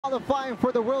qualifying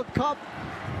for the World Cup,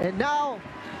 and now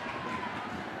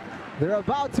they're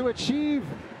about to achieve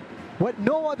what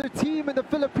no other team in the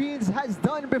Philippines has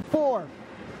done before,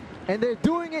 and they're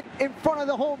doing it in front of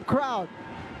the home crowd.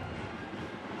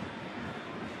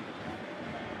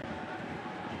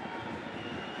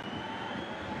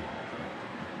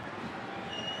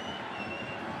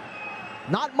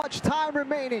 Not much time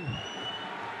remaining.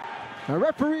 The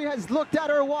referee has looked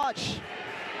at her watch.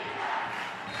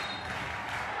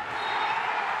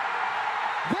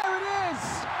 There it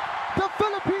is! The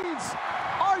Philippines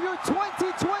are your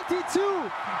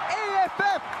 2022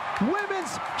 AFF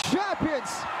Women's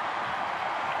Champions.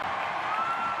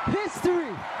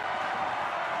 History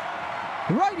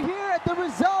right here at the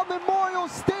Rizal Memorial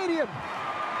Stadium.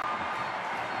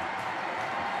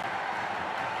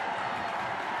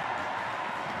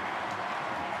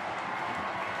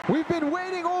 We've been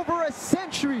waiting over a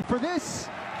century for this.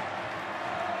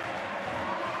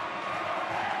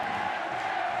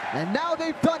 And now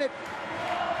they've done it.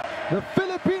 The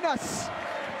Filipinas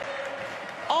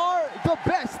are the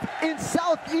best in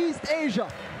Southeast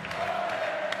Asia.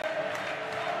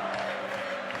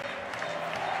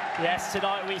 Yes,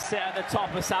 tonight we sit at the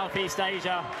top of Southeast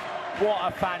Asia. What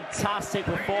a fantastic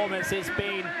performance. It's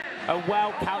been a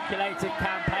well-calculated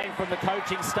campaign from the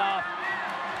coaching staff.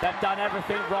 They've done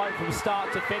everything right from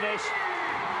start to finish.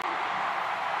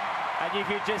 And you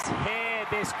can just hear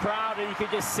this crowd and you can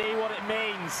just see what it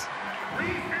means.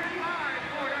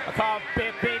 I can't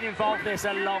been involved in this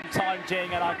a long time,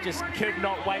 Jing, and I just could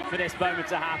not wait for this moment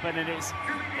to happen. And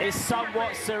it's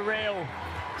somewhat surreal,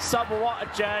 somewhat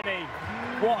a journey.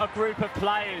 What a group of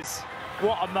players,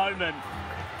 what a moment.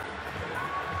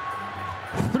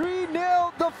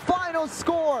 3-0 the final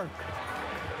score.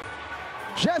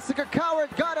 Jessica Coward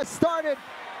got us started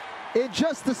in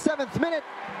just the 7th minute.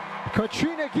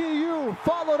 Katrina Guiu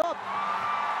followed up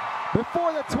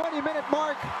before the 20-minute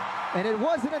mark, and it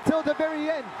wasn't until the very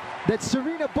end that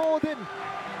Serena Bolden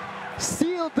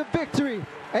sealed the victory,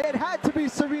 and it had to be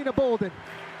Serena Bolden.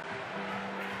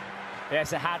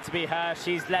 Yes, it had to be her.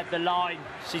 She's led the line.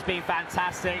 She's been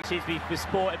fantastic. She's been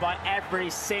supported by every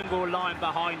single line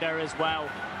behind her as well.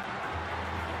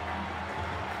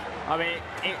 I mean,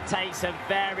 it takes a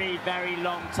very, very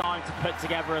long time to put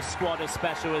together a squad as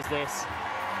special as this.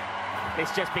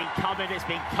 It's just been coming, it's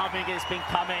been coming, it's been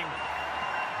coming.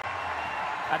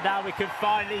 And now we can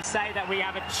finally say that we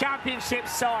have a championship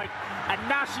side, a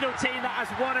national team that has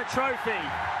won a trophy.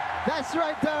 That's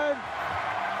right, Darren.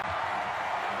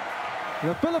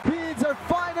 The Philippines are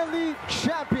finally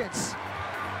champions.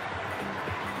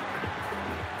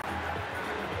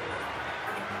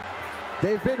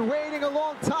 They've been waiting a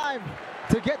long time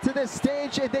to get to this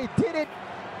stage, and they did it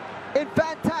in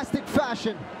fantastic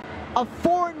fashion. A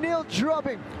 4-0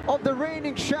 drubbing of the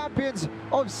reigning champions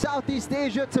of Southeast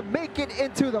Asia to make it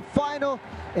into the final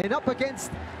and up against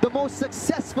the most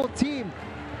successful team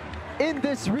in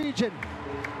this region.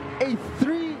 A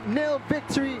 3-0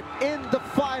 victory in the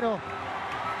final.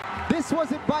 This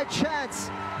wasn't by chance.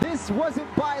 This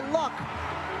wasn't by luck.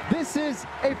 This is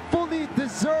a fully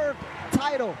deserved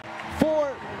title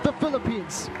for the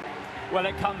Philippines. Well,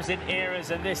 it comes in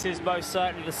eras, and this is most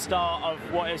certainly the start of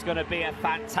what is going to be a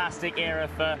fantastic era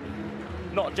for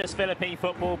not just Philippine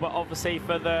football, but obviously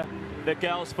for the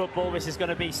girls' football. This is going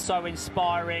to be so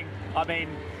inspiring. I mean,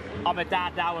 I'm a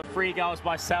dad now of 3 girls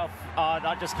myself, and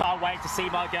I just can't wait to see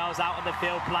my girls out on the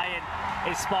field playing,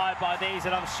 inspired by these.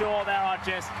 And I'm sure there are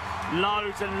just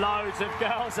loads and loads of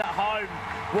girls at home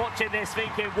watching this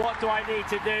thinking, what do I need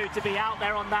to do to be out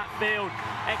there on that field,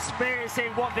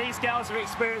 experiencing what these girls are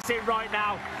experiencing right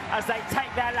now as they take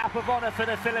their lap of honor for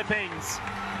the Philippines.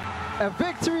 A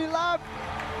victory lap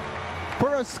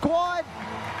for a squad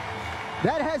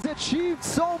that has achieved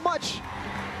so much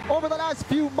over the last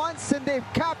few months, and they've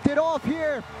capped it off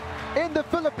here in the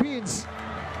Philippines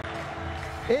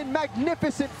in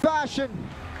magnificent fashion.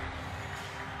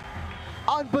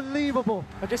 Unbelievable.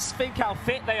 I just think how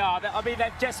fit they are. I mean,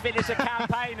 they've just finished a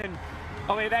campaign, and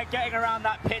I mean, they're getting around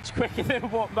that pitch quicker than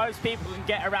what most people can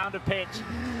get around a pitch.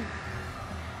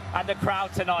 And the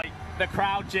crowd tonight, the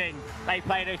crowd, Jing, they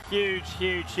played a huge,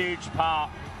 huge, huge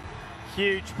part.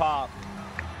 Huge part.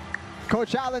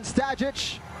 Coach Alan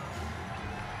Stajic,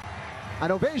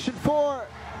 an ovation for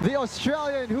the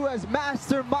Australian who has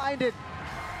masterminded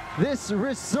this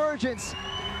resurgence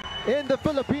in the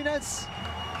Filipinas.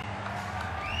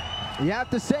 You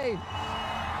have to say,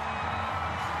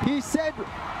 he said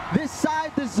this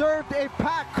side deserved a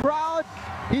packed crowd.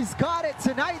 He's got it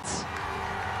tonight.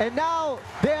 And now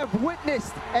they have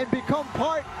witnessed and become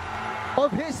part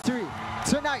of history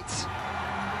tonight.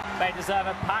 They deserve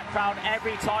a packed crowd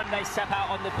every time they step out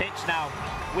on the pitch now.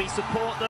 We support them.